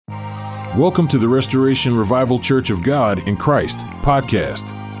Welcome to the Restoration Revival Church of God in Christ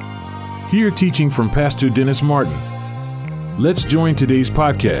podcast. Here teaching from Pastor Dennis Martin. Let's join today's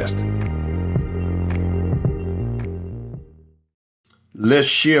podcast. Let's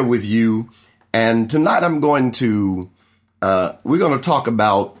share with you. And tonight we're going to talk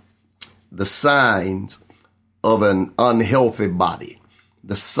about the signs of an unhealthy body.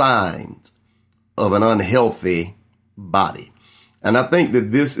 The signs of an unhealthy body. And I think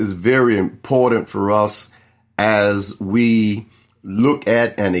that this is very important for us as we look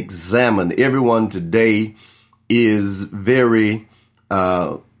at and examine. Everyone today is very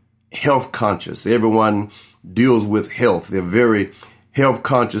health conscious. Everyone deals with health. They're very health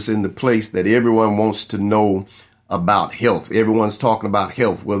conscious in the place that everyone wants to know about health. Everyone's talking about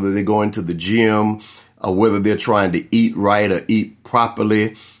health, whether they're going to the gym or whether they're trying to eat right or eat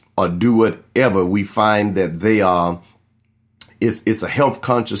properly or do whatever. We find that they are It's a health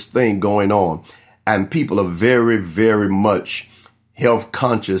conscious thing going on, and people are very, very much health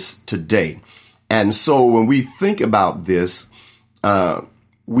conscious today. And so when we think about this,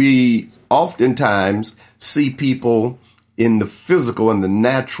 we oftentimes see people in the physical and the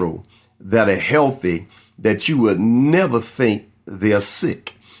natural that are healthy that you would never think they're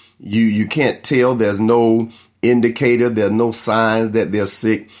sick. You can't tell. There's no indicator. There's no signs that they're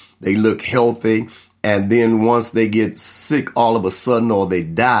sick. They look healthy. And then once they get sick all of a sudden or they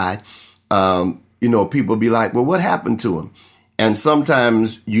die, people be like, well, what happened to them? And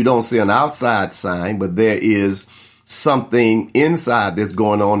sometimes you don't see an outside sign, but there is something inside that's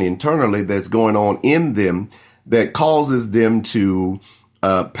going on internally, that's going on in them that causes them to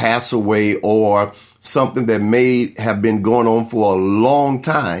pass away, or something that may have been going on for a long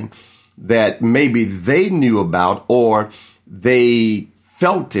time that maybe they knew about or they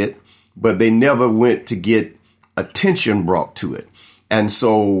felt it, but they never went to get attention brought to it. And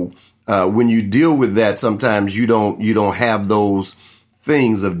so when you deal with that, sometimes you don't have those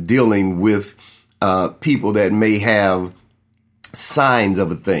things of dealing with people that may have signs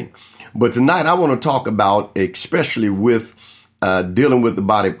of a thing. But tonight I want to talk about, especially with dealing with the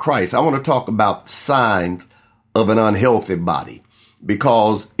body of Christ, I want to talk about signs of an unhealthy body.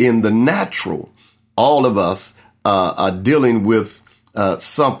 Because in the natural, all of us are dealing with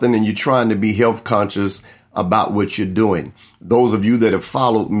something, and you're trying to be health conscious about what you're doing. Those of you that have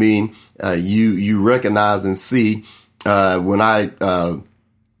followed me, you recognize and see when I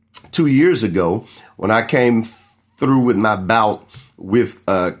 2 years ago, when I came through with my bout with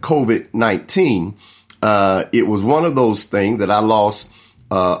COVID-19, it was one of those things that I lost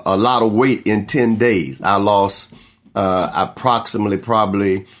a lot of weight in 10 days. I lost approximately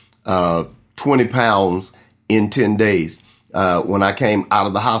probably 20 pounds in 10 days. When I came out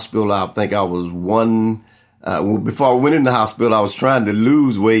of the hospital, I think I was before I went in the hospital, I was trying to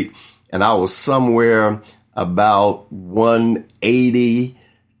lose weight, and I was somewhere about 180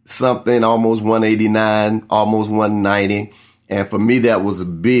 something, almost 189, almost 190. And for me, that was a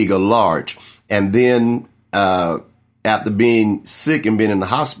large. And then, after being sick and being in the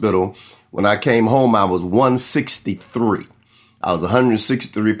hospital, when I came home, I was 163. I was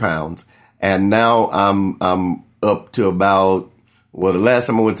 163 pounds. And now I'm up to about, the last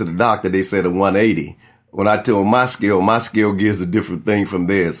time I went to the doctor, they said a 180. When I tell my scale gives a different thing from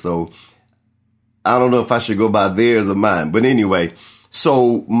theirs. So I don't know if I should go by theirs or mine. But anyway,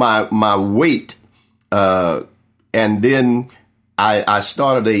 so my weight, and then I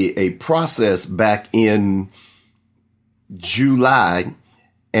started a process back in July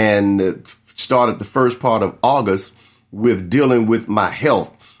and started the first part of August with dealing with my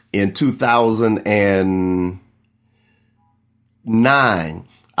health. In 2009,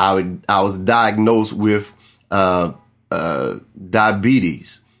 I was diagnosed with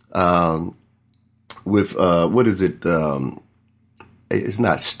diabetes. With what is it? It's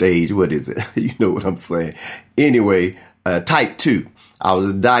not stage. What is it? You know what I'm saying. Anyway, type 2. I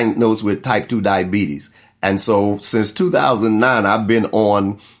was diagnosed with type 2 diabetes. And so since 2009, I've been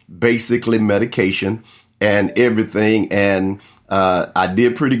on basically medication and everything. And I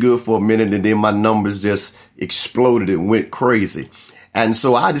did pretty good for a minute, and then my numbers just exploded and went crazy. And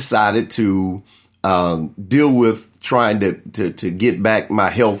so I decided to deal with trying to get back my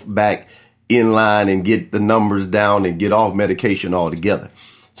health back in line and get the numbers down and get off medication altogether.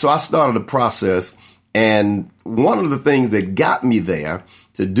 So I started a process, and one of the things that got me there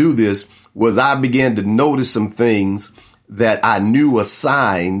to do this was I began to notice some things that I knew were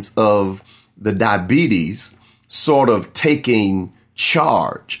signs of the diabetes sort of taking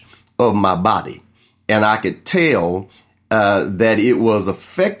charge of my body. And I could tell that it was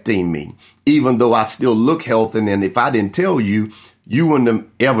affecting me, even though I still look healthy. And if I didn't tell you, you wouldn't have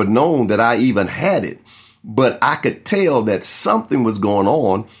ever known that I even had it. But I could tell that something was going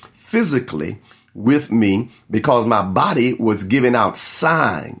on physically with me because my body was giving out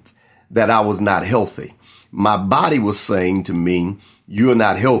signs that I was not healthy. My body was saying to me, you're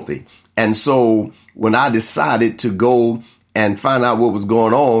not healthy. And so when I decided to go and find out what was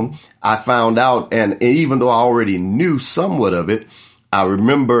going on, I found out, and even though I already knew somewhat of it, I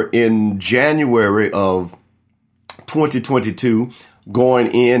remember in January of 2022 going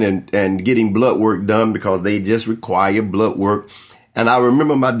in and getting blood work done because they just require blood work. And I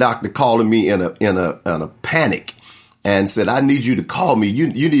remember my doctor calling me in a panic and said, I need you to call me. You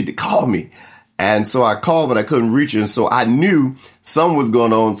need to call me. And so I called, but I couldn't reach her. And so I knew something was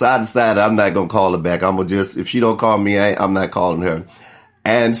going on. So I decided I'm not going to call her back. I'm going to if she don't call me, I'm not calling her.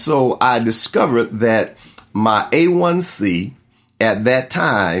 And so I discovered that my A1C at that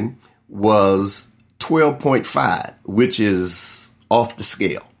time was 12.5, which is off the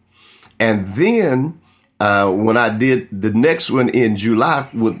scale. And then when I did the next one in July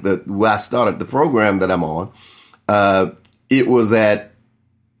where I started the program that I'm on, it was at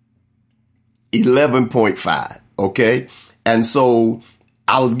 11.5. Okay. And so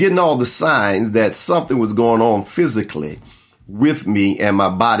I was getting all the signs that something was going on physically with me and my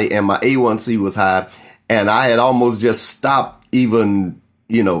body, and my A1C was high. And I had almost just stopped even,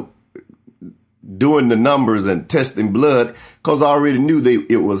 doing the numbers and testing blood because I already knew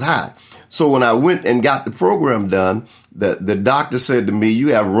it was high. So when I went and got the program done, the doctor said to me, you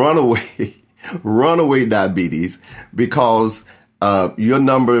have runaway diabetes because your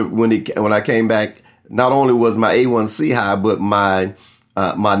number when I came back, not only was my A1C high, but my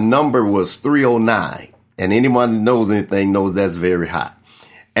number was 309. And anyone that knows anything knows that's very high.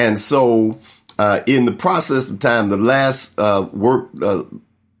 And so in the process of time, the last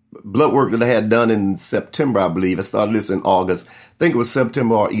blood work that I had done in September, I believe, I started this in August. I think it was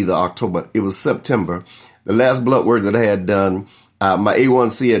September or either October. It was September. The last blood work that I had done, my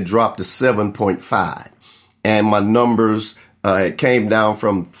A1C had dropped to 7.5. And my numbers it came down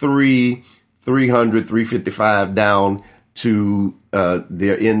from 300, 355 down to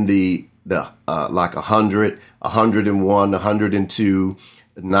they're in the like 100, 101, 102,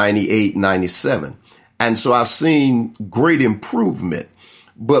 98, 97. And so I've seen great improvement.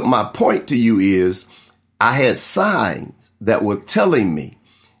 But my point to you is I had signs that were telling me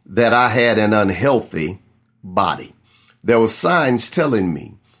that I had an unhealthy body. There were signs telling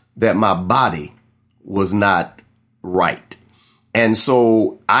me that my body was not right. And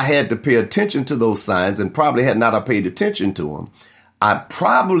so I had to pay attention to those signs, and probably had not I paid attention to them, I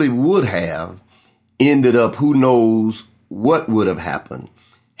probably would have ended up, who knows what would have happened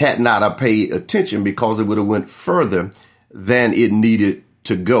had not I paid attention, because it would have went further than it needed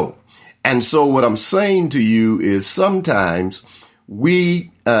to go. And so what I'm saying to you is sometimes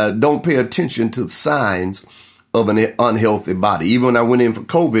we don't pay attention to the signs of an unhealthy body. Even when I went in for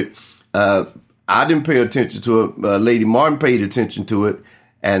COVID, I didn't pay attention to it. Lady Martin paid attention to it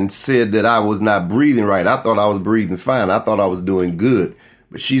and said that I was not breathing right. I thought I was breathing fine. I thought I was doing good.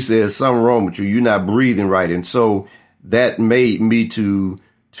 But she said, something wrong with you. You're not breathing right. And so that made me to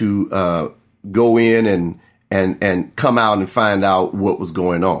go in and come out and find out what was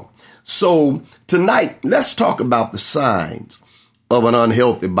going on. So tonight, let's talk about the signs of an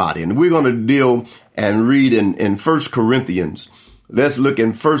unhealthy body. And we're going to deal and read in 1 Corinthians. Let's look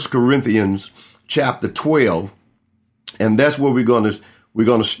in 1 Corinthians chapter 12. And that's where we're going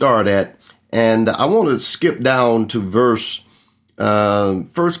to start at. And I want to skip down to verse 1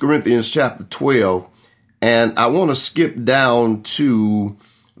 Corinthians chapter 12. And I want to skip down to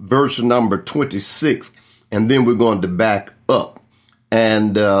verse number 26. And then we're going to back up.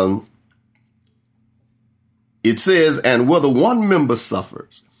 And it says, and whether one member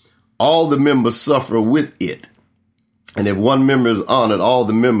suffers, all the members suffer with it. And if one member is honored, all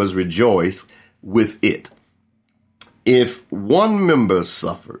the members rejoice with it. If one member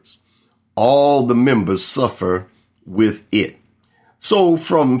suffers, all the members suffer with it. So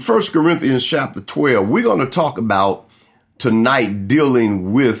from 1 Corinthians chapter 12, we're going to talk about tonight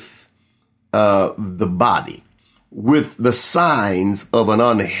dealing with the body, with the signs of an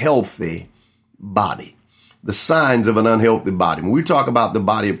unhealthy body. The signs of an unhealthy body. When we talk about the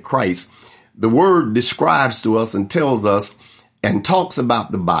body of Christ, the word describes to us and tells us and talks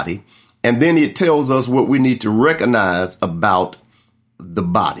about the body. And then it tells us what we need to recognize about the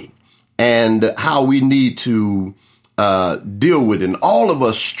body and how we need to deal with it. And all of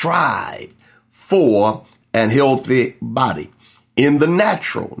us strive for an healthy body. In the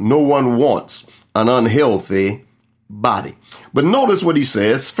natural, no one wants an unhealthy body. But notice what he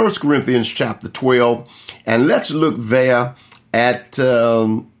says, 1 Corinthians chapter 12, and let's look there at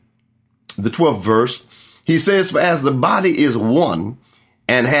the 12th verse. He says, "For as the body is one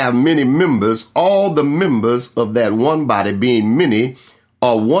and have many members, all the members of that one body being many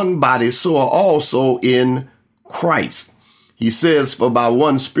are one body, so are also in Christ." He says, "For by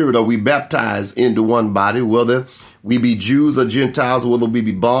one Spirit are we baptized into one body, whether we be Jews or Gentiles, whether we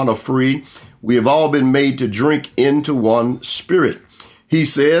be bond or free. We have all been made to drink into one Spirit." He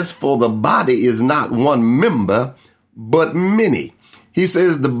says, "For the body is not one member, but many." He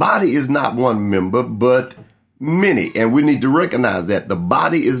says the body is not one member, but many. And we need to recognize that the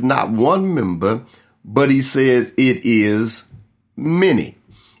body is not one member, but he says it is many.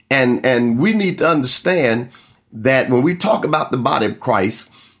 And we need to understand that when we talk about the body of Christ,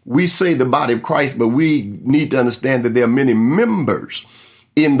 we say the body of Christ, but we need to understand that there are many members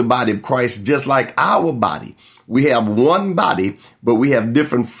in the body of Christ, just like our body. We have one body, but we have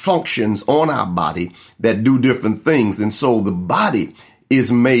different functions on our body that do different things. And so the body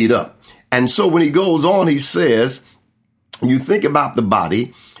is made up. And so when he goes on, he says, you think about the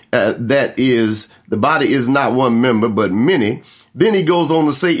body, the body is not one member, but many. Then he goes on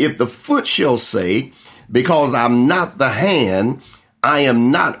to say, "If the foot shall say, because I'm not the hand, I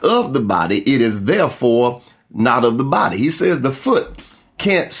am not of the body, it is therefore not of the body." He says the foot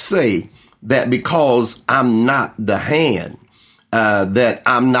can't say that because I'm not the hand, that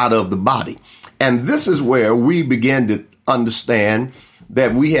I'm not of the body. And this is where we begin to understand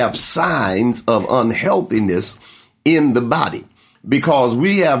that we have signs of unhealthiness in the body, because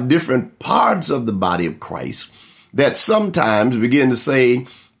we have different parts of the body of Christ that sometimes begin to say,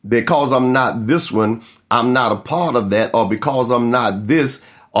 because I'm not this one, I'm not a part of that, or because I'm not this,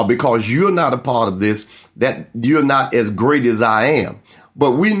 or because you're not a part of this, that you're not as great as I am.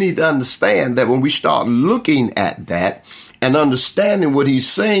 But we need to understand that when we start looking at that and understanding what he's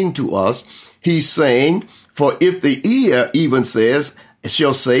saying to us, he's saying, "For if the ear even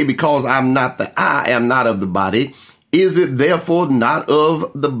shall say, because I'm not the eye, am not of the body, is it therefore not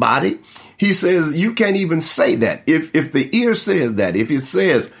of the body?" He says you can't even say that. If the ear says that, if it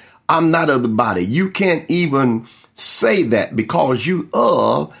says, "I'm not of the body," you can't even say that because you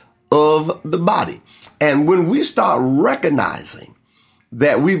are of the body. And when we start recognizing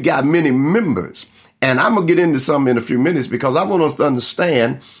that we've got many members, and I'm going to get into some in a few minutes because I want us to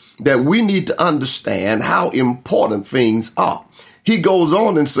understand that we need to understand how important things are. He goes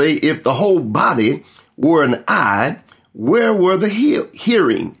on and say, "If the whole body were an eye, where were the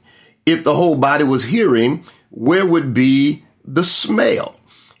hearing? If the whole body was hearing, where would be the smell?"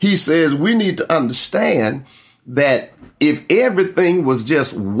 He says we need to understand that if everything was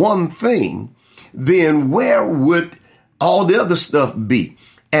just one thing, then where would all the other stuff be?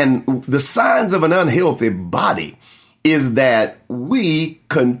 And the signs of an unhealthy body is that we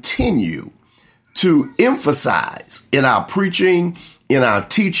continue to emphasize in our preaching, in our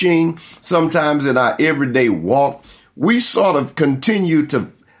teaching, sometimes in our everyday walk, we sort of continue to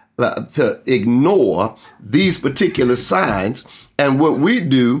ignore these particular signs. And what we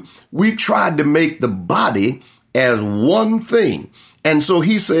do, we try to make the body as one thing. And so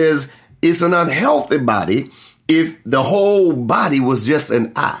he says it's an unhealthy body if the whole body was just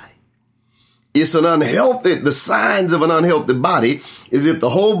an eye. It's an unhealthy, the signs of an unhealthy body is if the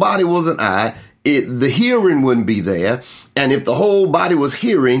whole body was an eye, the hearing wouldn't be there. And if the whole body was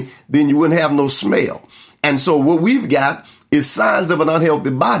hearing, then you wouldn't have no smell. And so what we've got is signs of an unhealthy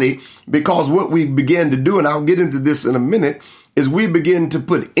body, because what we begin to do, and I'll get into this in a minute, is we begin to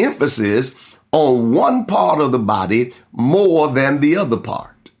put emphasis on one part of the body more than the other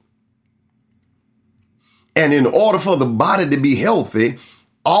part. And in order for the body to be healthy,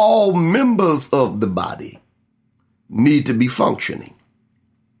 all members of the body need to be functioning.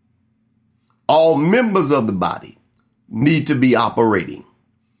 All members of the body need to be operating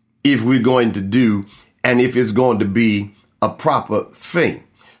if we're going to do, and if it's going to be a proper thing.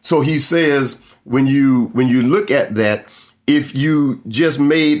 So he says, when you look at that, if you just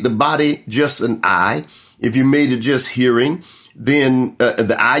made the body just an eye, if you made it just hearing, then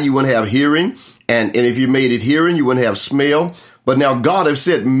the eye, you wouldn't have hearing. And if you made it hearing, you wouldn't have smell. But now God has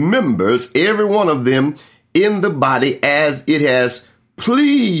set members, every one of them, in the body as it has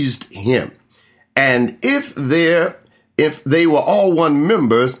pleased him. And if they were all one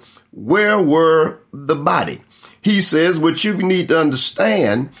members, where were the body? He says what you need to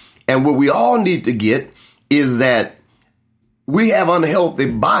understand, and what we all need to get, is that we have unhealthy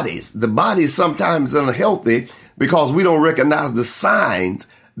bodies. The body is sometimes unhealthy because we don't recognize the signs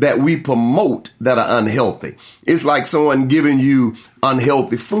that we promote that are unhealthy. It's like someone giving you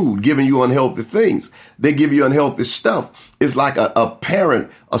unhealthy food, giving you unhealthy things. They give you unhealthy stuff. It's like a parent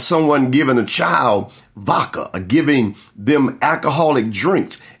or someone giving a child vodka or giving them alcoholic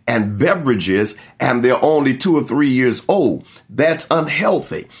drinks and beverages, and they're only 2 or 3 years old. That's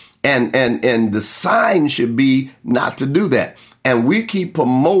unhealthy. And the sign should be not to do that. And we keep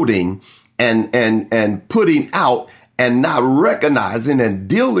promoting and putting out and not recognizing and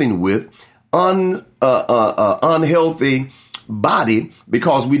dealing with unhealthy body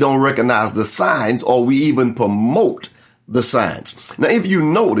because we don't recognize the signs, or we even promote the signs. Now, if you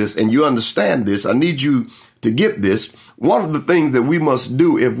notice and you understand this, I need you to get this. One of the things that we must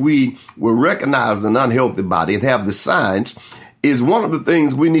do if we will recognize an unhealthy body and have the signs is one of the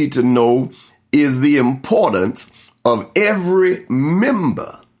things we need to know is the importance of every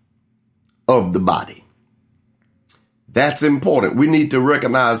member of the body. That's important. We need to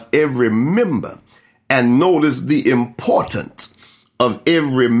recognize every member and notice the importance of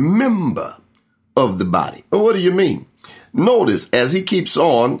every member of the body. But what do you mean? Notice as he keeps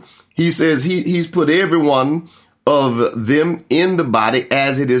on, he says he's put every one of them in the body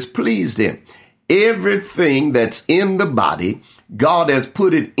as it has pleased him. Everything that's in the body, God has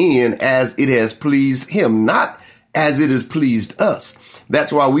put it in as it has pleased him, not as it has pleased us.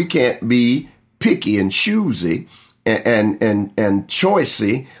 That's why we can't be picky and choosy and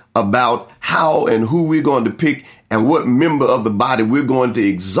choicey about how and who we're going to pick and what member of the body we're going to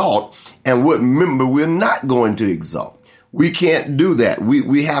exalt and what member we're not going to exalt. We can't do that.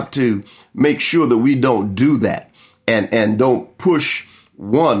 We have to make sure that we don't do that and don't push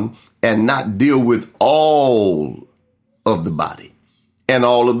one and not deal with all of the body and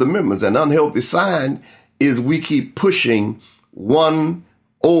all of the members. An unhealthy sign is we keep pushing one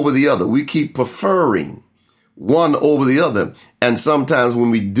over the other. We keep preferring one over the other. And sometimes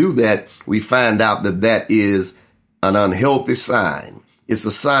when we do that, we find out that that is an unhealthy sign. It's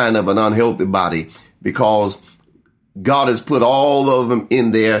a sign of an unhealthy body because God has put all of them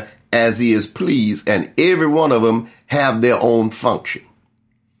in there as he is pleased, and every one of them have their own function.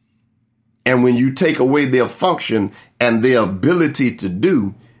 And when you take away their function and their ability to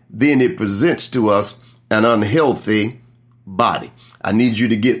do, then it presents to us an unhealthy body. I need you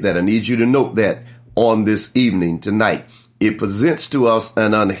to get that. I need you to note that on this evening tonight. It presents to us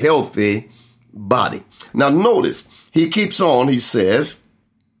an unhealthy body. Now notice, he keeps on, he says,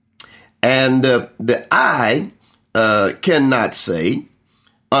 and the eye cannot say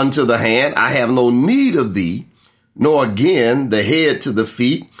unto the hand, I have no need of thee, nor again the head to the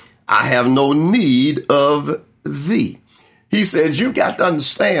feet, I have no need of thee. He says, you got to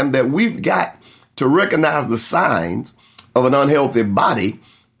understand that we've got to recognize the signs of an unhealthy body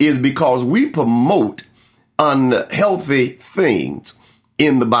is because we promote unhealthy things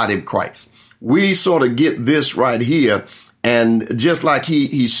in the body of Christ. We sort of get this right here. And just like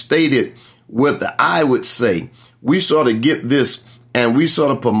he stated what the eye would say, we sort of get this and we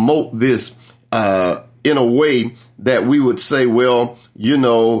sort of promote this in a way that we would say, well, you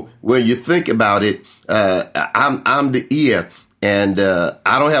know, when you think about it, I'm the ear and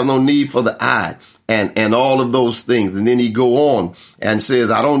I don't have no need for the eye and all of those things. And then he go on and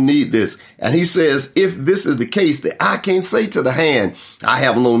says, I don't need this. And he says, if this is the case, the eye can't say to the hand, I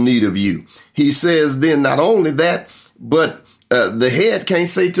have no need of you. He says, then not only that, but the head can't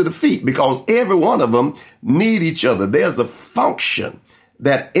say to the feet because every one of them need each other. There's a function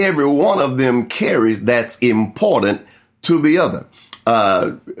that every one of them carries that's important to the other.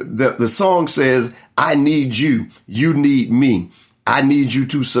 The song says, I need you. You need me. I need you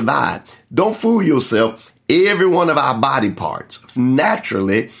to survive. Don't fool yourself. Every one of our body parts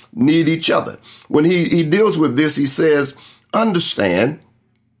naturally need each other. When he deals with this, he says, understand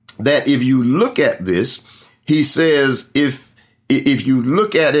that if you look at this, he says, if you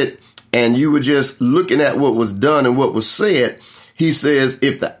look at it and you were just looking at what was done and what was said, he says,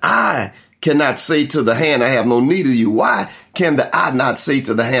 if the eye cannot say to the hand, I have no need of you, why can the eye not say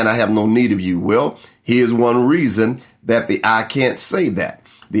to the hand, I have no need of you? Well, here's one reason that the eye can't say that.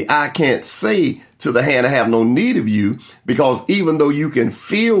 The eye can't say to the hand, I have no need of you, because even though you can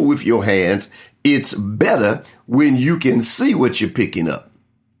feel with your hands, it's better when you can see what you're picking up.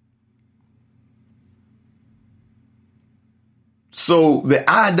 So the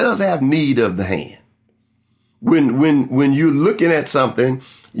eye does have need of the hand. When you're looking at something,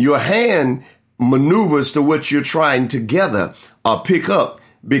 your hand maneuvers to what you're trying to gather or pick up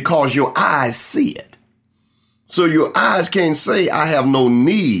because your eyes see it. So your eyes can't say, I have no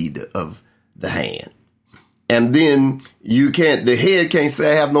need of the hand. And then the head can't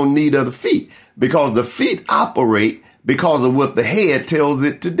say, I have no need of the feet, because the feet operate because of what the head tells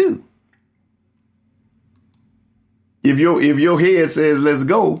it to do. If your head says, let's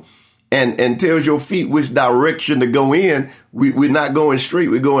go, and tells your feet which direction to go in, we're not going straight,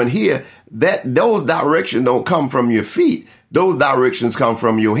 we're going here. Those directions don't come from your feet. Those directions come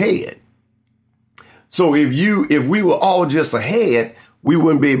from your head. So if we were all just a head, we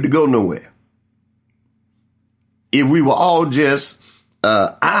wouldn't be able to go nowhere. If we were all just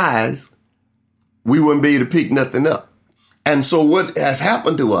eyes, we wouldn't be able to pick nothing up. And so what has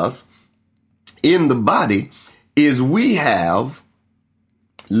happened to us in the body is we have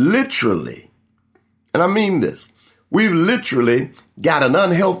literally, and I mean this, we've literally got an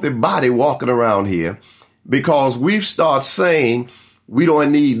unhealthy body walking around here because we've started saying we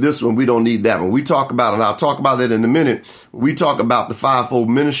don't need this one, we don't need that one. We talk about, and I'll talk about that in a minute, we talk about the fivefold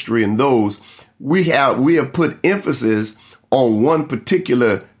ministry and those, we have put emphasis on one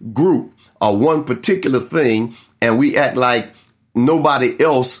particular group or one particular thing, and we act like nobody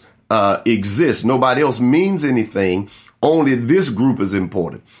else exists. Nobody else means anything. Only this group is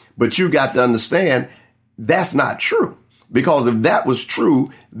important. But you got to understand that's not true. Because if that was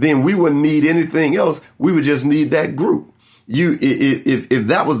true, then we wouldn't need anything else. We would just need that group. If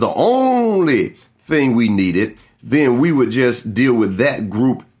that was the only thing we needed, then we would just deal with that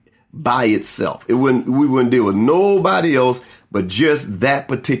group by itself. We wouldn't deal with nobody else but just that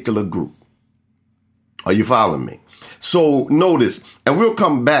particular group. Are you following me? So notice, and we'll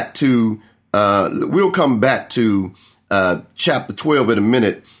come back to chapter 12 in a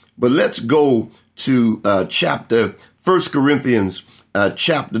minute, but let's go to chapter 1 Corinthians,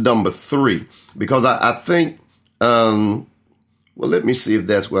 chapter number 3, because I think, well, let me see if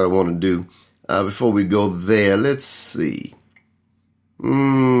that's what I want to do before we go there. Let's see.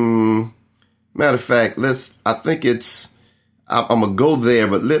 Matter of fact, I'm going to go there,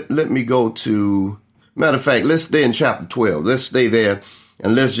 but let me go to, matter of fact, let's stay in chapter 12. Let's stay there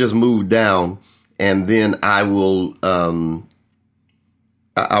and let's just move down, and then I will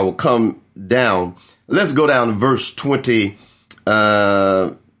come down. Let's go down to verse 28,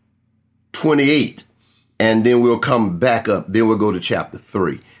 and then we'll come back up. Then we'll go to chapter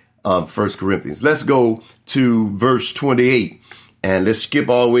 3 of 1 Corinthians. Let's go to verse 28, and let's skip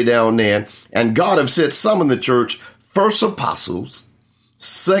all the way down there. And God have set some in the church, first apostles,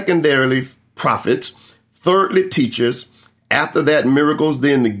 secondarily prophets, thirdly teachers, after that miracles,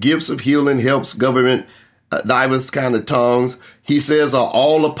 then the gifts of healing, helps, government, divers kind of tongues. He says, are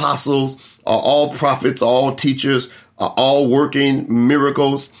all apostles, are all prophets, all teachers, are all working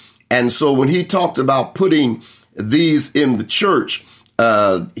miracles. And so when he talked about putting these in the church,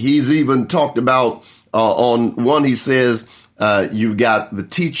 he's even talked about on one, he says, you've got the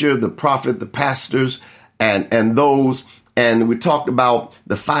teacher, the prophet, the pastors, and those. And we talked about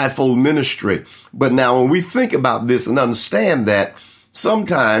the fivefold ministry. But now when we think about this and understand that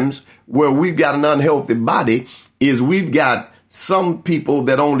sometimes where we've got an unhealthy body is we've got some people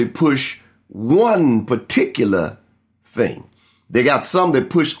that only push one particular thing. They got some that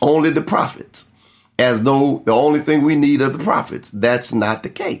push only the prophets, as though the only thing we need are the prophets. That's not the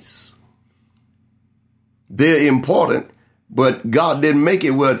case. They're important, but God didn't make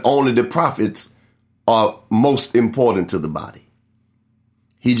it where only the prophets are most important to the body.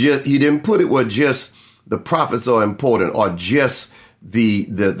 He didn't put it where just the prophets are important, or just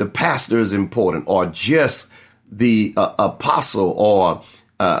the pastor is important, or just the apostle, or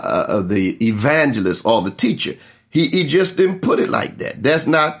the evangelist, or the teacher. He just didn't put it like that. That's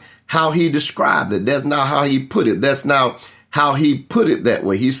not how he described it. That's not how he put it. That's not how he put it that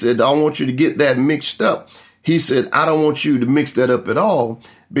way. He said, I don't want you to get that mixed up. He said, I don't want you to mix that up at all,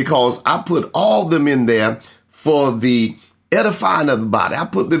 because I put all them in there for the edifying of the body. I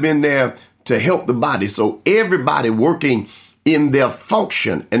put them in there to help the body. So everybody working in their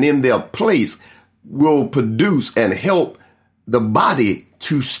function and in their place will produce and help the body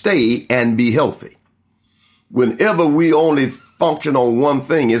to stay and be healthy. Whenever we only function on one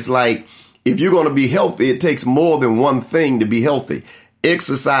thing, it's like if you're going to be healthy, it takes more than one thing to be healthy.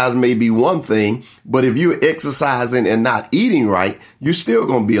 Exercise may be one thing, but if you're exercising and not eating right, you're still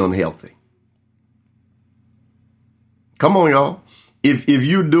going to be unhealthy. Come on, y'all. If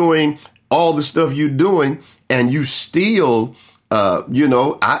you're doing all the stuff you're doing and you still, I'll be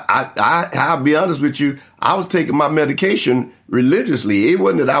honest with you. I was taking my medication religiously. It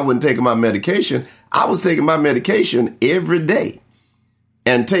wasn't that I wasn't taking my medication. I was taking my medication every day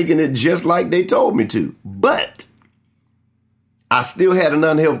and taking it just like they told me to. But I still had an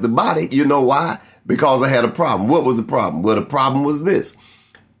unhealthy body. You know why? Because I had a problem. What was the problem? Well, the problem was this.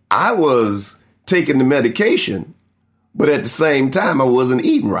 I was taking the medication, but at the same time, I wasn't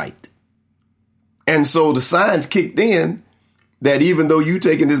eating right. And so the signs kicked in that even though you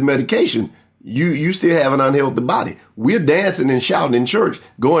taking this medication, you still have an unhealthy body. We're dancing and shouting in church,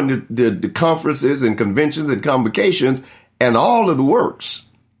 going to the conferences and conventions and convocations and all of the works.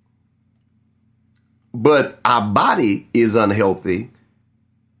 But our body is unhealthy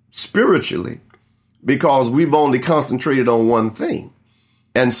spiritually because we've only concentrated on one thing.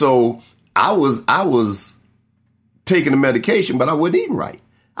 And so I was taking the medication, but I wasn't eating right.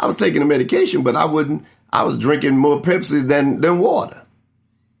 I was taking the medication, but I was drinking more Pepsi than water.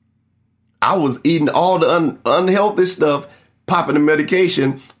 I was eating all the unhealthy stuff, popping the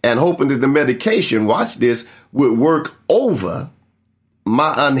medication and hoping that the medication, watch this, would work over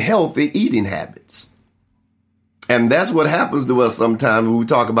my unhealthy eating habits. And that's what happens to us sometimes when we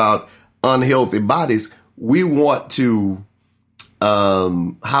talk about unhealthy bodies. We want to,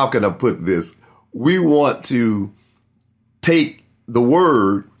 how can I put this? We want to take the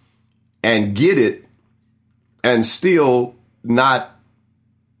word and get it and still not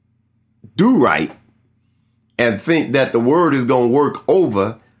do right and think that the word is going to work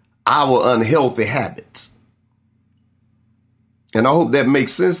over our unhealthy habits. And I hope that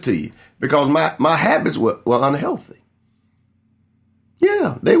makes sense to you because my habits were unhealthy.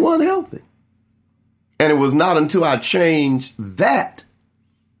 Yeah, they were unhealthy. And it was not until I changed that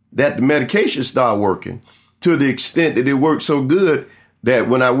the medication started working to the extent that it worked so good that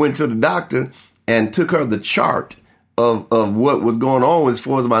when I went to the doctor and took her the chart of what was going on as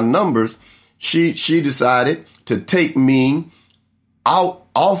far as my numbers, she decided to take me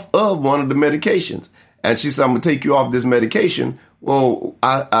off of one of the medications. And she said, I'm going to take you off this medication. Well,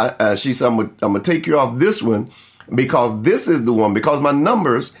 she said, I'm going to take you off this one because this is the one, because my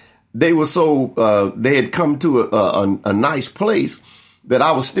numbers, they were so, they had come to a nice place that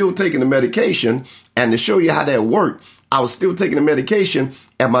I was still taking the medication. And to show you how that worked, I was still taking the medication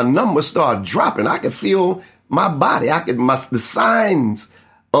and my numbers started dropping. I could feel my body. The signs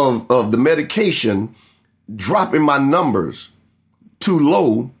of the medication dropping my numbers too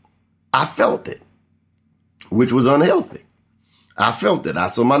low. I felt it, which was unhealthy. I felt it.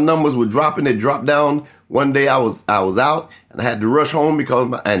 So my numbers were dropping. It dropped down. One day I was out and I had to rush home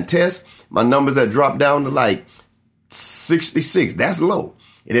and test. My numbers had dropped down to like 66. That's low.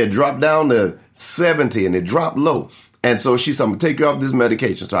 It had dropped down to 70 and it dropped low. And so she said, I'm going to take you off this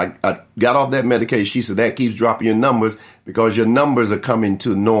medication. So I got off that medication. She said, that keeps dropping your numbers because your numbers are coming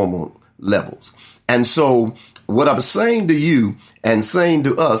to normal levels. And so what I'm saying to you and saying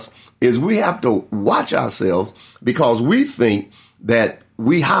to us is we have to watch ourselves because we think that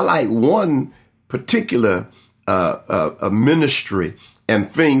we highlight one particular ministry and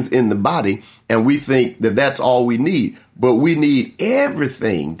things in the body, and we think that that's all we need. But we need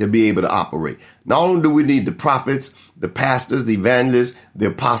everything to be able to operate. Not only do we need the prophets, the pastors, the evangelists, the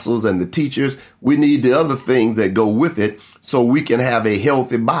apostles, and the teachers, we need the other things that go with it so we can have a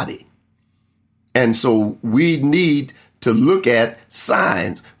healthy body. And so we need to look at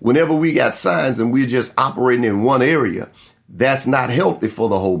signs. Whenever we got signs and we're just operating in one area, that's not healthy for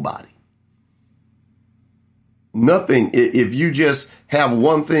the whole body. Nothing, if you just have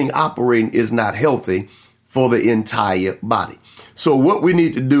one thing operating, is not healthy for the entire body. So what we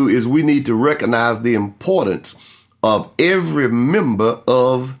need to do is we need to recognize the importance of every member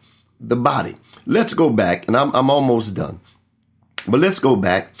of the body. Let's go back, and I'm almost done. But let's go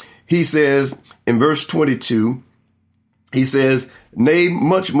back. He says in verse 22, he says, name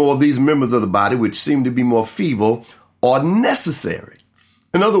much more of these members of the body, which seem to be more feeble, are necessary.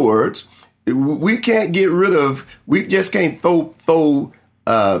 In other words, we can't get rid of, we just can't throw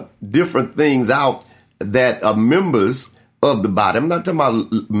different things out that are members of the body. I'm not talking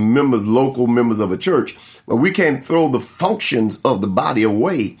about members, local members of a church, but we can't throw the functions of the body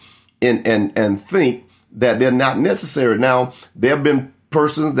away and think that they're not necessary. Now, there have been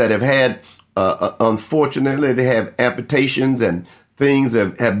persons that have had, unfortunately, they have amputations and things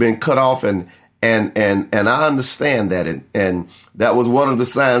have been cut off, and I understand that. And that was one of the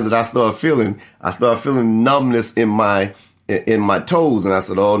signs that I started feeling. I started feeling numbness in my toes. And I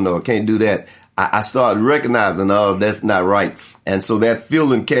said, oh no, I can't do that. I started recognizing, oh, that's not right. And so that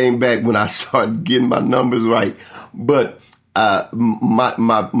feeling came back when I started getting my numbers right. But,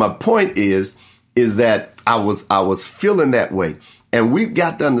 my point is that I was feeling that way. And we've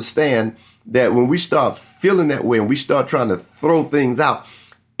got to understand that when we start feeling that way and we start trying to throw things out,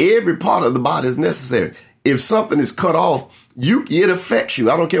 every part of the body is necessary. If something is cut off, it affects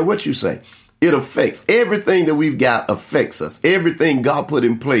you. I don't care what you say. It affects everything that we've got affects us. Everything God put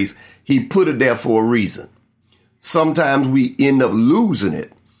in place, he put it there for a reason. Sometimes we end up losing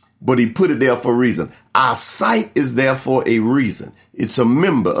it, but he put it there for a reason. Our sight is there for a reason. It's a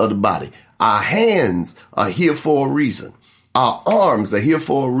member of the body. Our hands are here for a reason. Our arms are here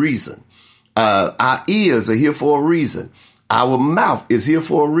for a reason. Our ears are here for a reason. Our mouth is here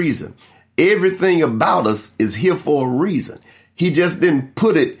for a reason. Everything about us is here for a reason. He just didn't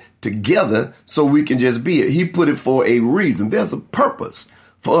put it together so we can just be it. He put it for a reason. There's a purpose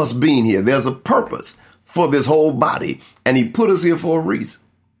for us being here. There's a purpose for this whole body. And he put us here for a reason.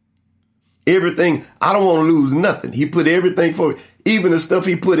 Everything, I don't want to lose nothing. He put everything for, even the stuff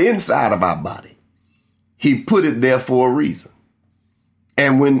he put inside of our body. He put it there for a reason.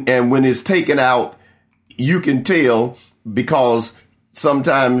 And when it's taken out, you can tell, because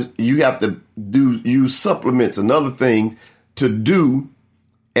sometimes you have to use supplements and other things to do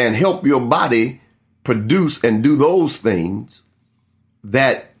and help your body produce and do those things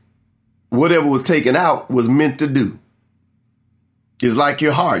that whatever was taken out was meant to do. It's like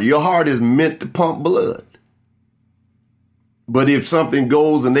your heart. Your heart is meant to pump blood. But if something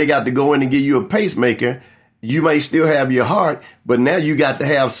goes and they got to go in and give you a pacemaker, you may still have your heart, but now you got to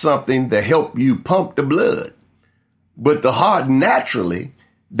have something to help you pump the blood. But the heart, naturally,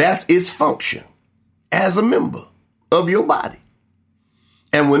 that's its function as a member of your body.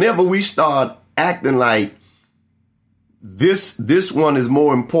 And whenever we start acting like this one is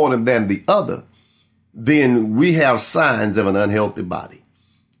more important than the other, then we have signs of an unhealthy body,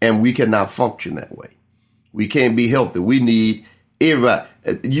 and we cannot function that way. We can't be healthy. We need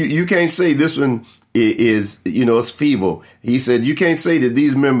you can't say this one is, it's feeble. He said, you can't say that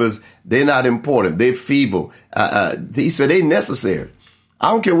these members, they're not important. They're feeble. He said, they necessary.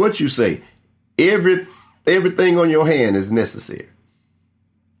 I don't care what you say. Everything on your hand is necessary.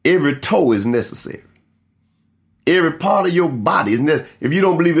 Every toe is necessary. Every part of your body is necessary. If you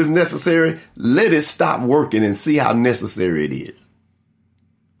don't believe it's necessary, let it stop working and see how necessary it is.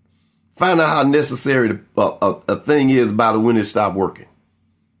 Find out how necessary a thing is by when it stopped working.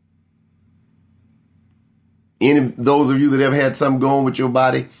 Those of you that have had something going with your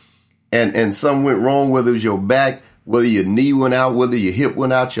body and something went wrong, whether it was your back, whether your knee went out, whether your hip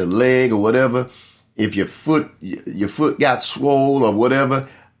went out, your leg or whatever, if your foot got swollen or whatever,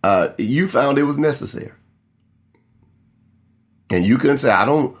 you found it was necessary. And you couldn't say, I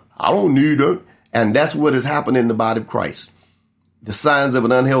don't need it. And that's what has happened in the body of Christ. The signs of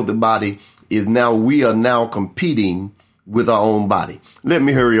an unhealthy body is we are now competing with our own body. Let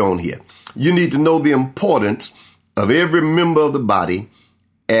me hurry on here. You need to know the importance of every member of the body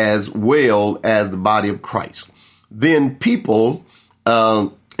as well as the body of Christ. Then people, let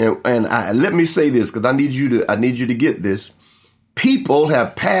me say this because I need you to get this. People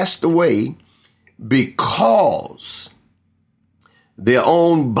have passed away because their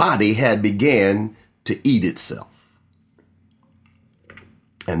own body had began to eat itself.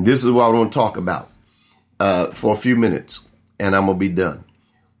 And this is what I want to talk about for a few minutes, and I'm going to be done.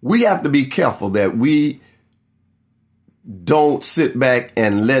 We have to be careful that we don't sit back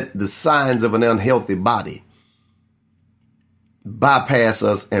and let the signs of an unhealthy body bypass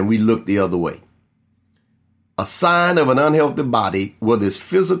us and we look the other way. A sign of an unhealthy body, whether it's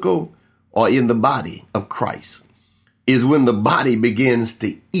physical or in the body of Christ, is when the body begins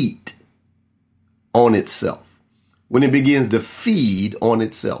to eat on itself, when it begins to feed on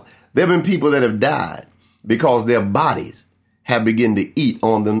itself. There have been people that have died because their bodies have begun to eat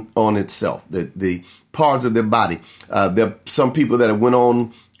on itself, the parts of their body. There are some people that have went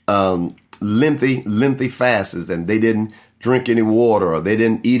on lengthy fasts, and they didn't drink any water or they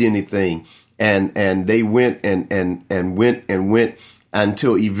didn't eat anything, and they went and went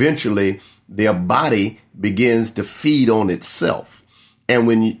until eventually their body begins to feed on itself. And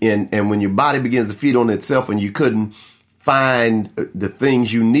when your body begins to feed on itself and you couldn't find the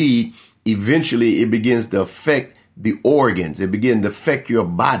things you need, eventually it begins to affect the organs. It begins to affect your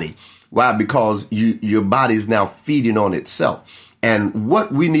body. Why? Because your body is now feeding on itself. And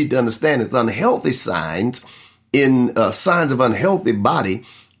what we need to understand is unhealthy signs signs of unhealthy body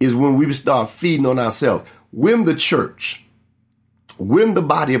is when we start feeding on ourselves. When the church, when the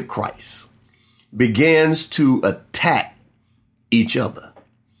body of Christ begins to attack each other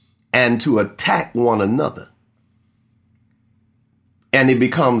and to attack one another, and it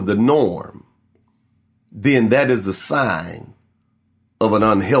becomes the norm, then that is a sign of an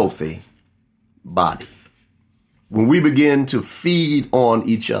unhealthy body. When we begin to feed on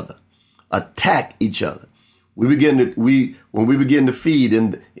each other, attack each other, When we begin to feed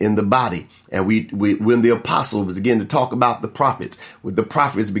in the body, and when the apostles begin to talk about the prophets, when the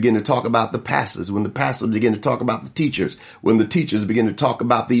prophets begin to talk about the pastors, when the pastors begin to talk about the teachers, when the teachers begin to talk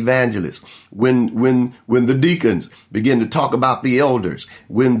about the evangelists, when the deacons begin to talk about the elders,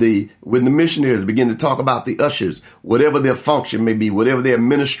 when the missionaries begin to talk about the ushers, whatever their function may be, whatever their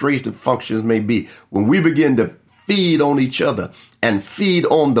administrative functions may be, when we begin to feed on each other and feed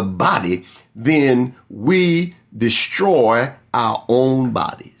on the body, then we destroy our own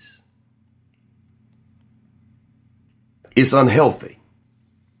bodies. It's unhealthy.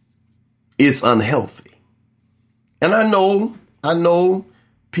 It's unhealthy. And I know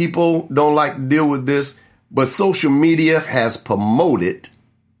people don't like to deal with this, but social media has promoted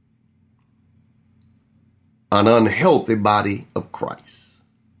an unhealthy body of Christ.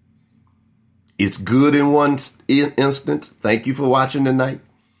 It's good in one instance. Thank you for watching tonight.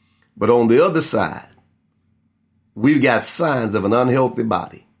 But on the other side, we've got signs of an unhealthy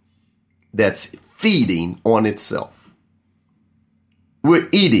body that's feeding on itself. We're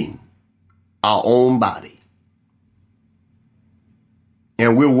eating our own body.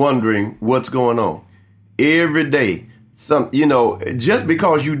 And we're wondering what's going on. Every day, just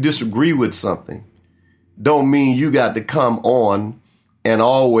because you disagree with something, don't mean you got to come on and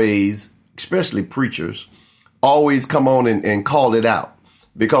always, especially preachers, always come on and call it out.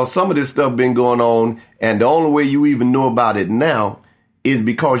 Because some of this stuff been going on, and the only way you even know about it now is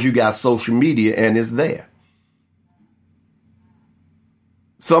because you got social media and it's there.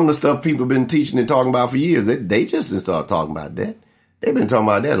 Some of the stuff people been teaching and talking about for years, they just didn't start talking about that. They've been talking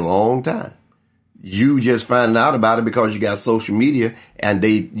about that a long time. You just finding out about it because you got social media and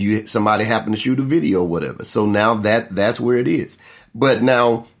somebody happened to shoot a video or whatever. So now that's where it is. But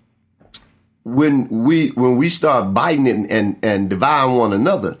now, when we start biting and devouring one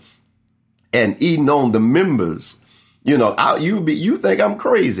another and eating on the members, you think I'm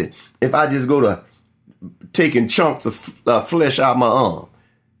crazy if I just go to taking chunks of flesh out my arm.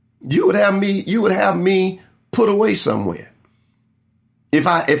 You would have me put away somewhere. If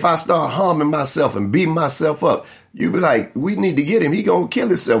I start harming myself and beating myself up, you'd be like, we need to get him. He gonna kill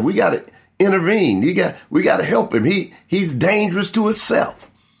himself. We got to intervene. We got to help him. He's dangerous to himself.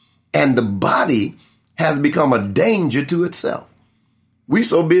 And the body has become a danger to itself. We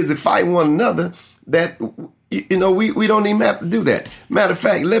so busy fighting one another that, we don't even have to do that. Matter of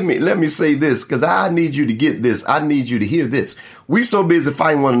fact, let me say this, because I need you to get this. I need you to hear this. We so busy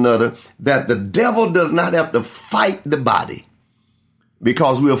fighting one another that the devil does not have to fight the body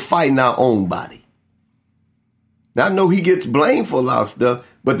because we're fighting our own body. Now, I know he gets blamed for a lot of stuff,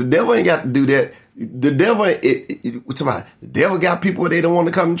 but the devil ain't got to do that. The devil got people where they don't want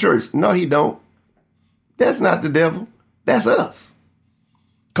to come to church. No, he don't. That's not the devil. That's us.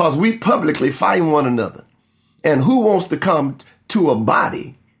 Because we publicly fighting one another. And who wants to come to a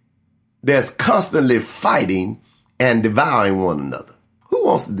body that's constantly fighting and devouring one another? Who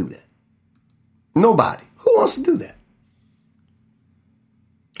wants to do that? Nobody. Who wants to do that?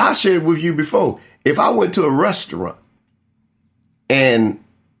 I shared with you before. If I went to a restaurant and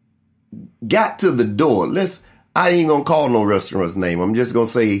got to the door, I ain't going to call no restaurant's name. I'm just going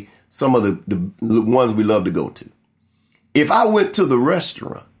to say some of the ones we love to go to. If I went to the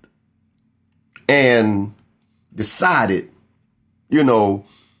restaurant and decided, I'm going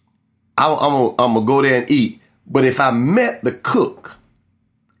to go there and eat, but if I met the cook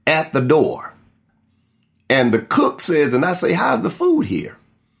at the door and the cook says, and I say, how's the food here?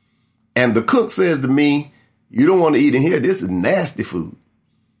 And the cook says to me, you don't want to eat in here. This is nasty food.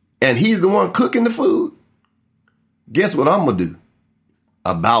 And he's the one cooking the food. Guess what I'm going to do?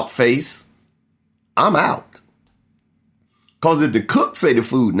 About face, I'm out. Because if the cook say the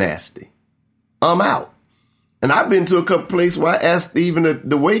food nasty, I'm out. And I've been to a couple places where I asked even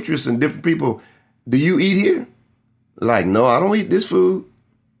the waitress and different people, do you eat here? Like, no, I don't eat this food.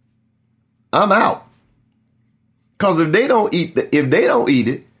 I'm out. Because if they don't eat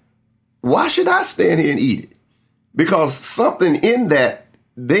it, why should I stand here and eat it? Because something in that,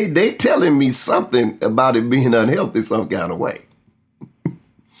 they telling me something about it being unhealthy some kind of way.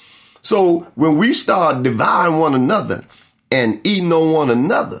 So when we start devouring one another and eating on one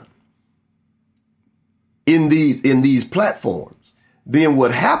another in these platforms, then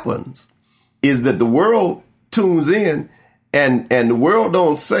what happens is that the world tunes in and the world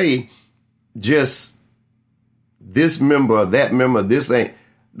don't say just this member or that member, this ain't.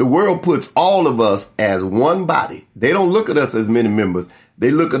 The world puts all of us as one body. They don't look at us as many members.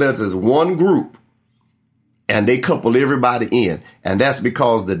 They look at us as one group and they couple everybody in. And that's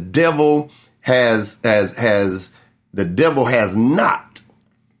because the devil the devil has not.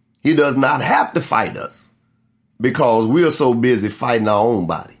 He does not have to fight us because we are so busy fighting our own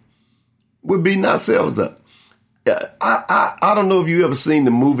body. We're beating ourselves up. I don't know if you ever seen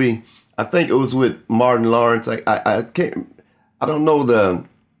the movie. I think it was with Martin Lawrence. I think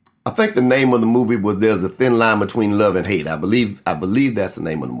the name of the movie was There's a Thin Line Between Love and Hate. I believe that's the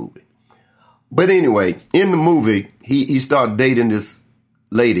name of the movie. But anyway, in the movie, he started dating this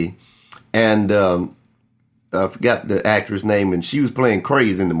lady, and I forgot the actress name, and she was playing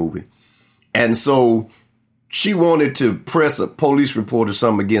crazy in the movie. And so she wanted to press a police report or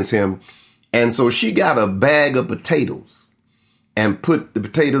something against him. And so she got a bag of potatoes and put the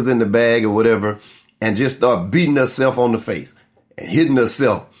potatoes in the bag or whatever, and just started beating herself on the face and hitting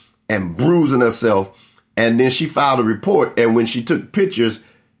herself and bruising herself. And then she filed a report. And when she took pictures,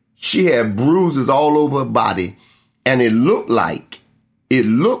 she had bruises all over her body. And it looked like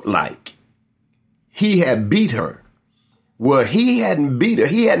he had beat her. Well, he hadn't beat her.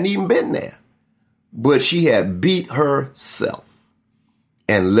 He hadn't even been there. But she had beat herself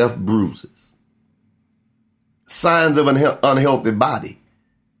and left bruises. Signs of an unhealthy body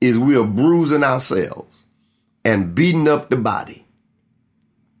is we are bruising ourselves and beating up the body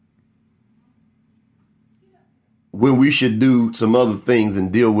when we should do some other things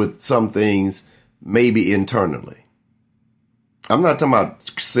and deal with some things maybe internally. I'm not talking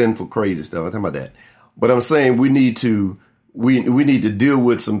about sinful, crazy stuff. I'm talking about that. But I'm saying we need to deal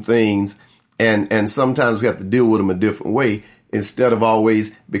with some things, and sometimes we have to deal with them a different way instead of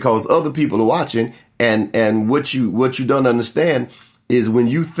always, because other people are watching. And what you don't understand is when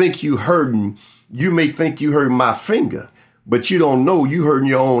you think you hurting, you may think you hurt my finger, but you don't know you hurting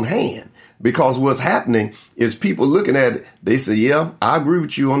your own hand. Because what's happening is people looking at it, they say, yeah, I agree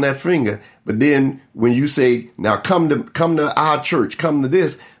with you on that finger. But then when you say, now come to our church, come to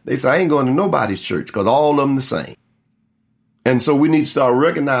this, they say, I ain't going to nobody's church because all of them the same. And so we need to start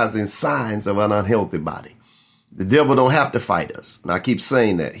recognizing signs of an unhealthy body. The devil don't have to fight us. And I keep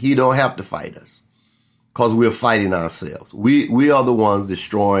saying that. He don't have to fight us because we're fighting ourselves. We are the ones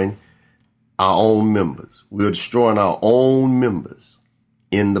destroying our own members. We're destroying our own members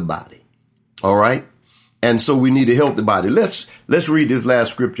in the body. All right. And so we need a healthy body. Let's read this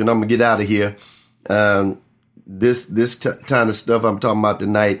last scripture and I'm going to get out of here. This kind of stuff I'm talking about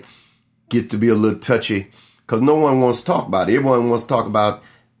tonight get to be a little touchy because no one wants to talk about it. Everyone wants to talk about,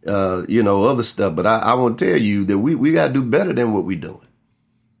 other stuff. But I want to tell you that we got to do better than what we're doing.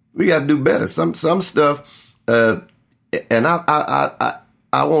 We got to do better. Some stuff, and I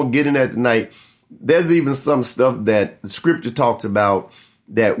won't get in that tonight. There's even some stuff that the scripture talks about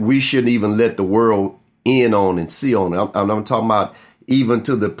that we shouldn't even let the world in on and see on. I'm talking about even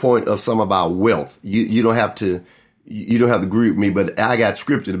to the point of some of our wealth. You don't have to agree with me, but I got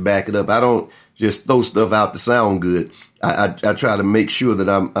scripture to back it up. I don't just throw stuff out to sound good. I try to make sure that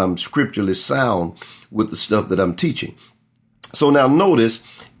I'm scripturally sound with the stuff that I'm teaching. So now notice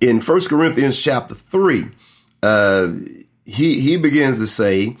in 1 Corinthians chapter 3, he begins to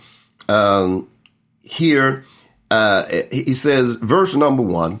say here, he says, verse number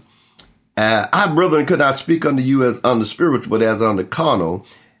 1, I, brethren, could not speak unto you as unto spiritual, but as unto carnal,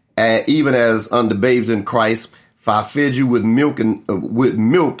 even as unto babes in Christ. For I fed you with milk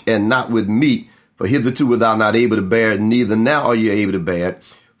and not with meat. For hitherto were thou not able to bear it, neither now are you able to bear it.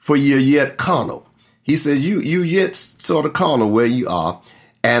 For you're yet carnal. He says, you yet sort of carnal where you are.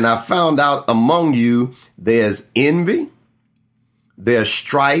 And I found out among you there's envy, there's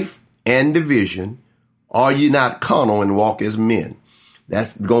strife and division. Are ye not carnal and walk as men?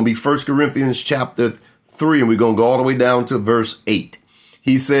 That's going to be 1 Corinthians chapter 3, and we're going to go all the way down to verse 8.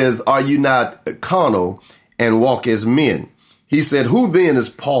 He says, are you not carnal and walk as men? He said, who then is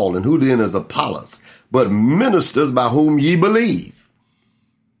Paul and who then is Apollos, but ministers by whom ye believe?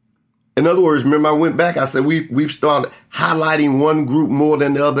 In other words, remember I went back, I said we've started highlighting one group more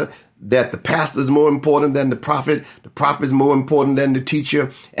than the other, that the pastor is more important than the prophet is more important than the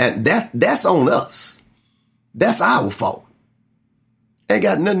teacher, and that's on us. That's our fault. Ain't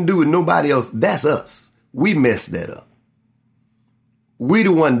got nothing to do with nobody else. That's us. We messed that up. We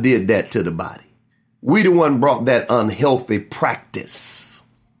the one did that to the body. We the one brought that unhealthy practice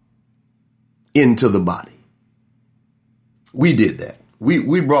into the body. We did that.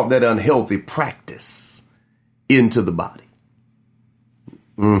 We brought that unhealthy practice into the body.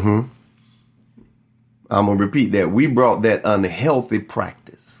 I'm going to repeat that. We brought that unhealthy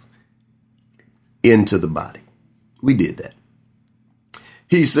practice into the body. We did that.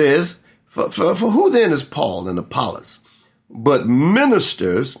 He says, for who then is Paul and Apollos, but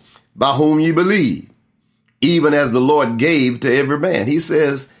ministers by whom ye believe, even as the Lord gave to every man? He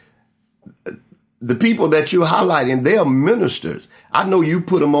says, the people that you're highlighting, they are ministers. I know you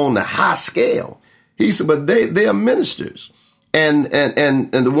put them on the high scale. He said, but they are ministers and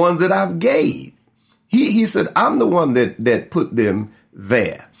the ones that I've gave. He said, I'm the one that put them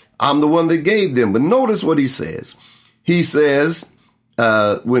there. I'm the one that gave them. But notice what he says. He says,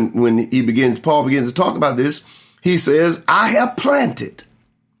 when Paul begins to talk about this, he says, I have planted,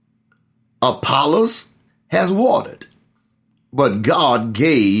 Apollos has watered, but God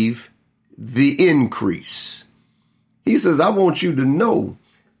gave the increase. He says, I want you to know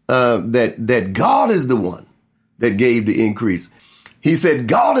that God is the one that gave the increase. He said,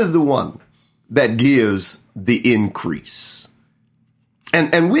 God is the one that gives the increase.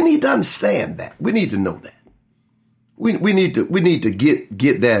 And we need to understand that. We need to know that. We need to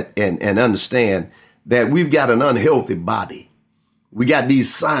get that and understand that we've got an unhealthy body. We got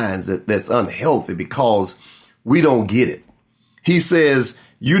these signs that's unhealthy because we don't get it. He says,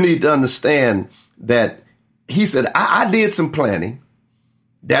 you need to understand that he said, I did some planting.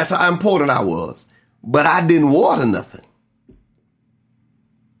 That's how important I was, but I didn't water nothing.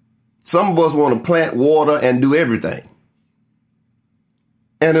 Some of us want to plant, water, and do everything.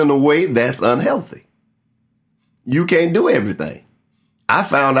 And in a way, that's unhealthy. You can't do everything. I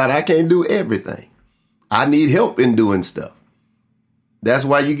found out I can't do everything. I need help in doing stuff. That's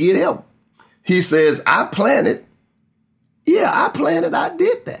why you get help. He says, I planted. Yeah, I planted. I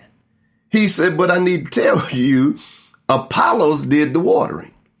did that. He said, but I need to tell you, Apollos did the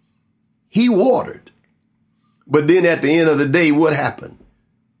watering. He watered. But then at the end of the day, what happened?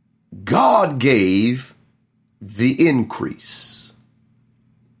 God gave the increase.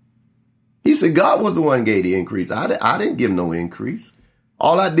 He said, God was the one who gave the increase. I didn't give no increase.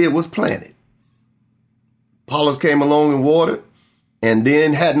 All I did was plant it. Apollos came along and watered. And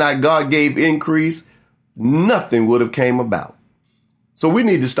then had not God gave increase, nothing would have came about. So we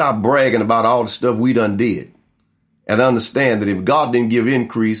need to stop bragging about all the stuff we done did and understand that if God didn't give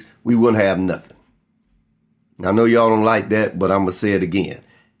increase, we wouldn't have nothing. I know y'all don't like that, but I'm going to say it again.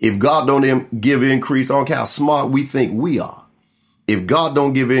 If God don't give increase, I don't care how smart we think we are. If God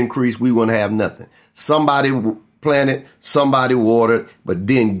don't give increase, we wouldn't have nothing. Somebody planted, somebody watered, but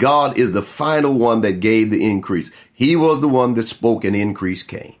then God is the final one that gave the increase. He was the one that spoke and increase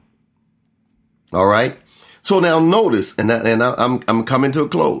came. All right. So now notice, and I'm coming to a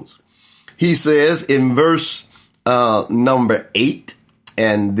close. He says in verse number 8,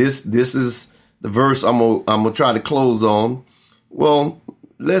 and this is the verse I'm gonna try to close on. Well,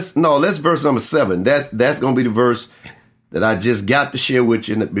 let's verse number 7. That's gonna be the verse that I just got to share with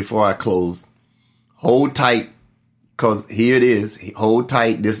you before I close. Hold tight, because here it is. Hold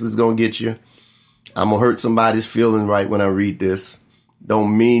tight. This is gonna get you. I'm gonna hurt somebody's feeling right when I read this.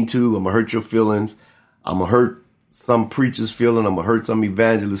 Don't mean to. I'm gonna hurt your feelings. I'm gonna hurt some preachers' feeling. I'm gonna hurt some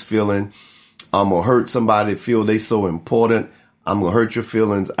evangelists' feeling. I'm gonna hurt somebody that feel they so important. I'm gonna hurt your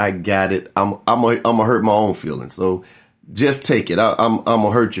feelings. I got it. I'm gonna hurt my own feelings. So just take it. I'm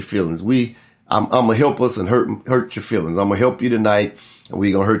gonna hurt your feelings. I'm gonna help us and hurt your feelings. I'm gonna help you tonight, and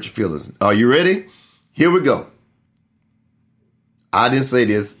we're gonna hurt your feelings. Are you ready? Here we go. I didn't say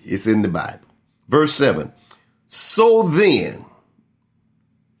this. It's in the Bible. Verse 7. So then,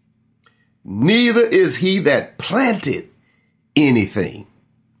 neither is he that planted anything,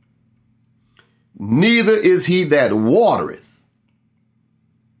 neither is he that watereth.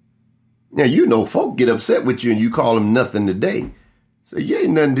 Now, you know, folk get upset with you and you call them nothing today. Say, you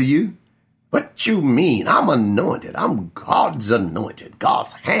ain't nothing to you. What you mean? I'm anointed. I'm God's anointed.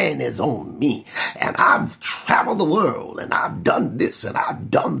 God's hand is on me. And I've traveled the world and I've done this and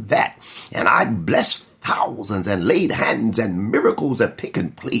I've done that. And I blessed thousands and laid hands and miracles have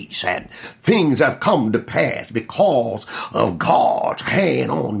taken place and things have come to pass because of God's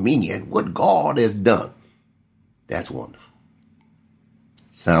hand on me and what God has done. That's wonderful.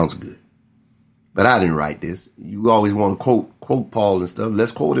 Sounds good. But I didn't write this. You always want to quote Paul and stuff.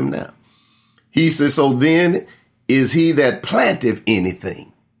 Let's quote him now. He says, so then is he that planteth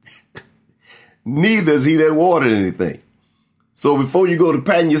anything, neither is he that watered anything. So before you go to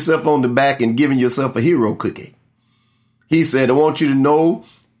patting yourself on the back and giving yourself a hero cookie, he said, I want you to know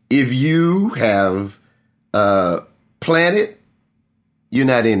if you have planted, you're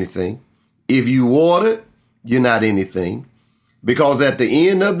not anything. If you watered, you're not anything. Because at the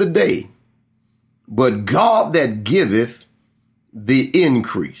end of the day, but God that giveth the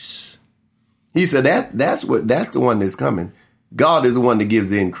increase. He said that's the one that's coming. God is the one that gives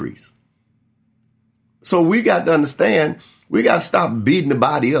the increase. So we got to understand, we got to stop beating the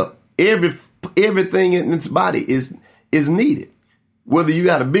body up. Everything in its body is needed. Whether you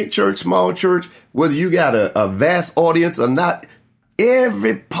got a big church, small church, whether you got a vast audience or not,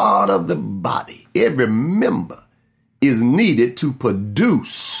 every part of the body, every member is needed to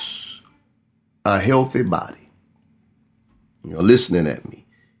produce a healthy body. You're listening at me.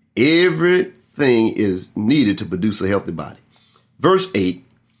 Everything is needed to produce a healthy body. Verse 8,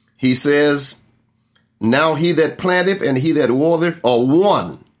 he says, now he that planteth and he that watereth are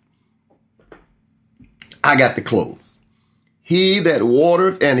one. I got to close. He that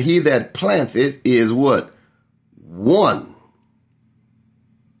watereth and he that planteth is what? One.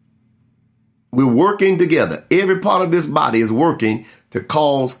 We're working together. Every part of this body is working to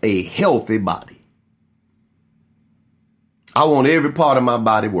cause a healthy body. I want every part of my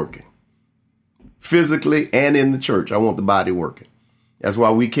body working. Physically and in the church, I want the body working. That's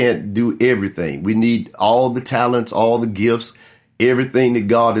why we can't do everything. We need all the talents, all the gifts, everything that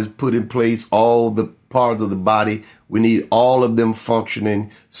God has put in place, all the parts of the body. We need all of them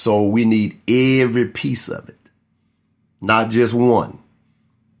functioning. So we need every piece of it, not just one.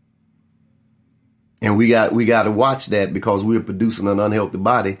 And we got to watch that, because we're producing an unhealthy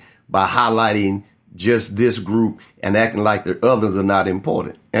body by highlighting just this group and acting like the others are not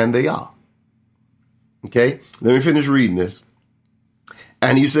important. And they are. Okay, let me finish reading this.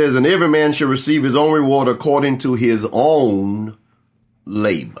 And he says, and every man shall receive his own reward according to his own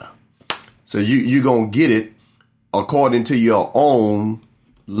labor. So you're going to get it according to your own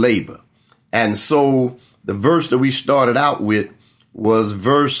labor. And so the verse that we started out with was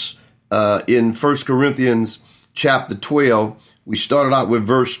verse in 1 Corinthians chapter 12. We started out with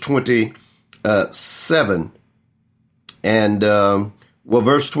verse 27 and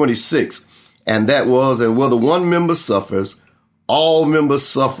verse 26. And that was, and whether one member suffers, all members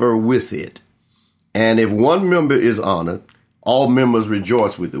suffer with it. And if one member is honored, all members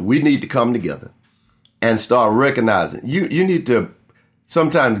rejoice with it. We need to come together and start recognizing. You need to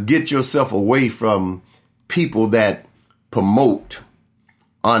sometimes get yourself away from people that promote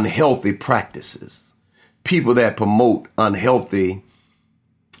unhealthy practices, people that promote unhealthy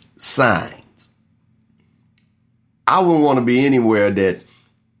signs. I wouldn't want to be anywhere that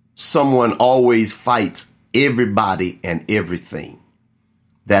someone always fights everybody and everything.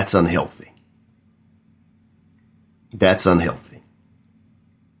 That's unhealthy. That's unhealthy.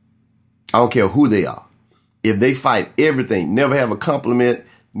 I don't care who they are. If they fight everything, never have a compliment,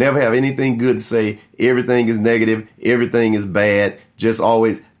 never have anything good to say, everything is negative, everything is bad, just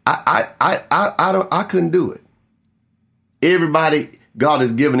always, I couldn't do it. Everybody, God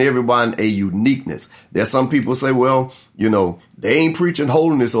has given everyone a uniqueness. There's some people say, well, they ain't preaching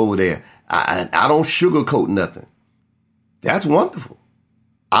holiness over there. I don't sugarcoat nothing. That's wonderful.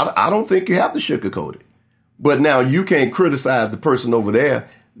 I don't think you have to sugarcoat it. But now you can't criticize the person over there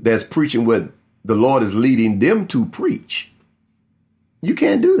that's preaching what the Lord is leading them to preach. You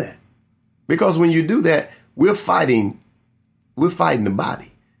can't do that. Because when you do that, we're fighting the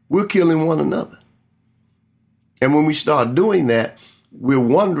body. We're killing one another. And when we start doing that, we're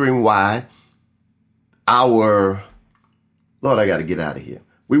wondering why Lord, I got to get out of here.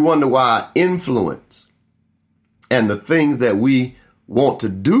 We wonder why our influence and the things that we want to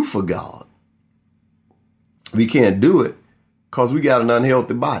do for God, we can't do it because we got an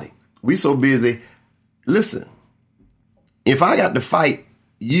unhealthy body. We so busy. Listen, if I got to fight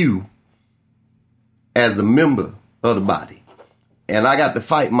you as the member of the body, and I got to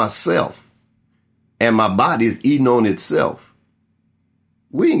fight myself, and my body is eating on itself,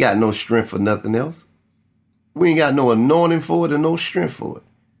 we ain't got no strength for nothing else. We ain't got no anointing for it and no strength for it.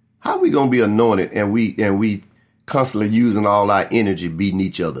 How we gonna be anointed and we constantly using all our energy beating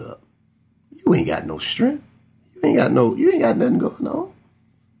each other up? You ain't got no strength. You ain't got nothing going on.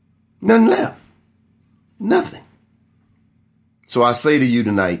 Nothing left. Nothing. So I say to you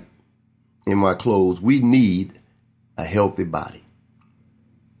tonight, in my close, we need a healthy body.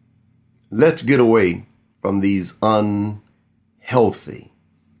 Let's get away from these unhealthy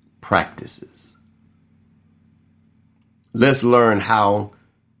practices. Let's learn how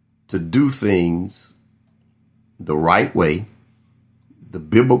to do things the right way, the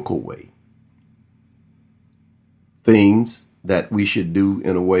biblical way. Things that we should do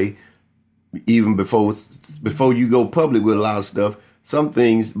in a way, even before you go public with a lot of stuff. Some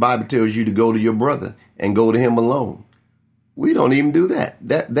things the Bible tells you to go to your brother and go to him alone. We don't even do that.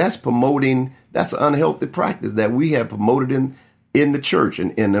 That's promoting. That's an unhealthy practice that we have promoted in the church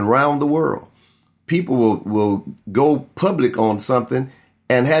and around the world. People will go public on something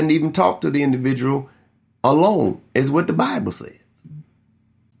and hadn't even talked to the individual alone, is what the Bible says.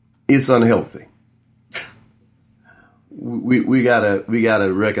 It's unhealthy. We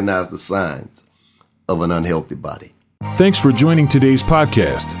gotta recognize the signs of an unhealthy body. Thanks for joining today's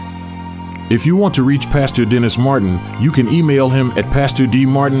podcast. If you want to reach Pastor Dennis Martin, you can email him at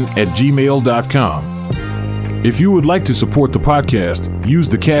pastordmartin@gmail.com. If you would like to support the podcast, use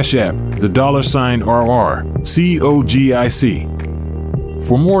the Cash App, the $RRCOGIC.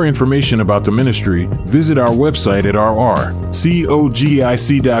 For more information about the ministry, visit our website at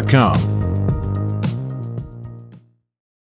rrcogic.com.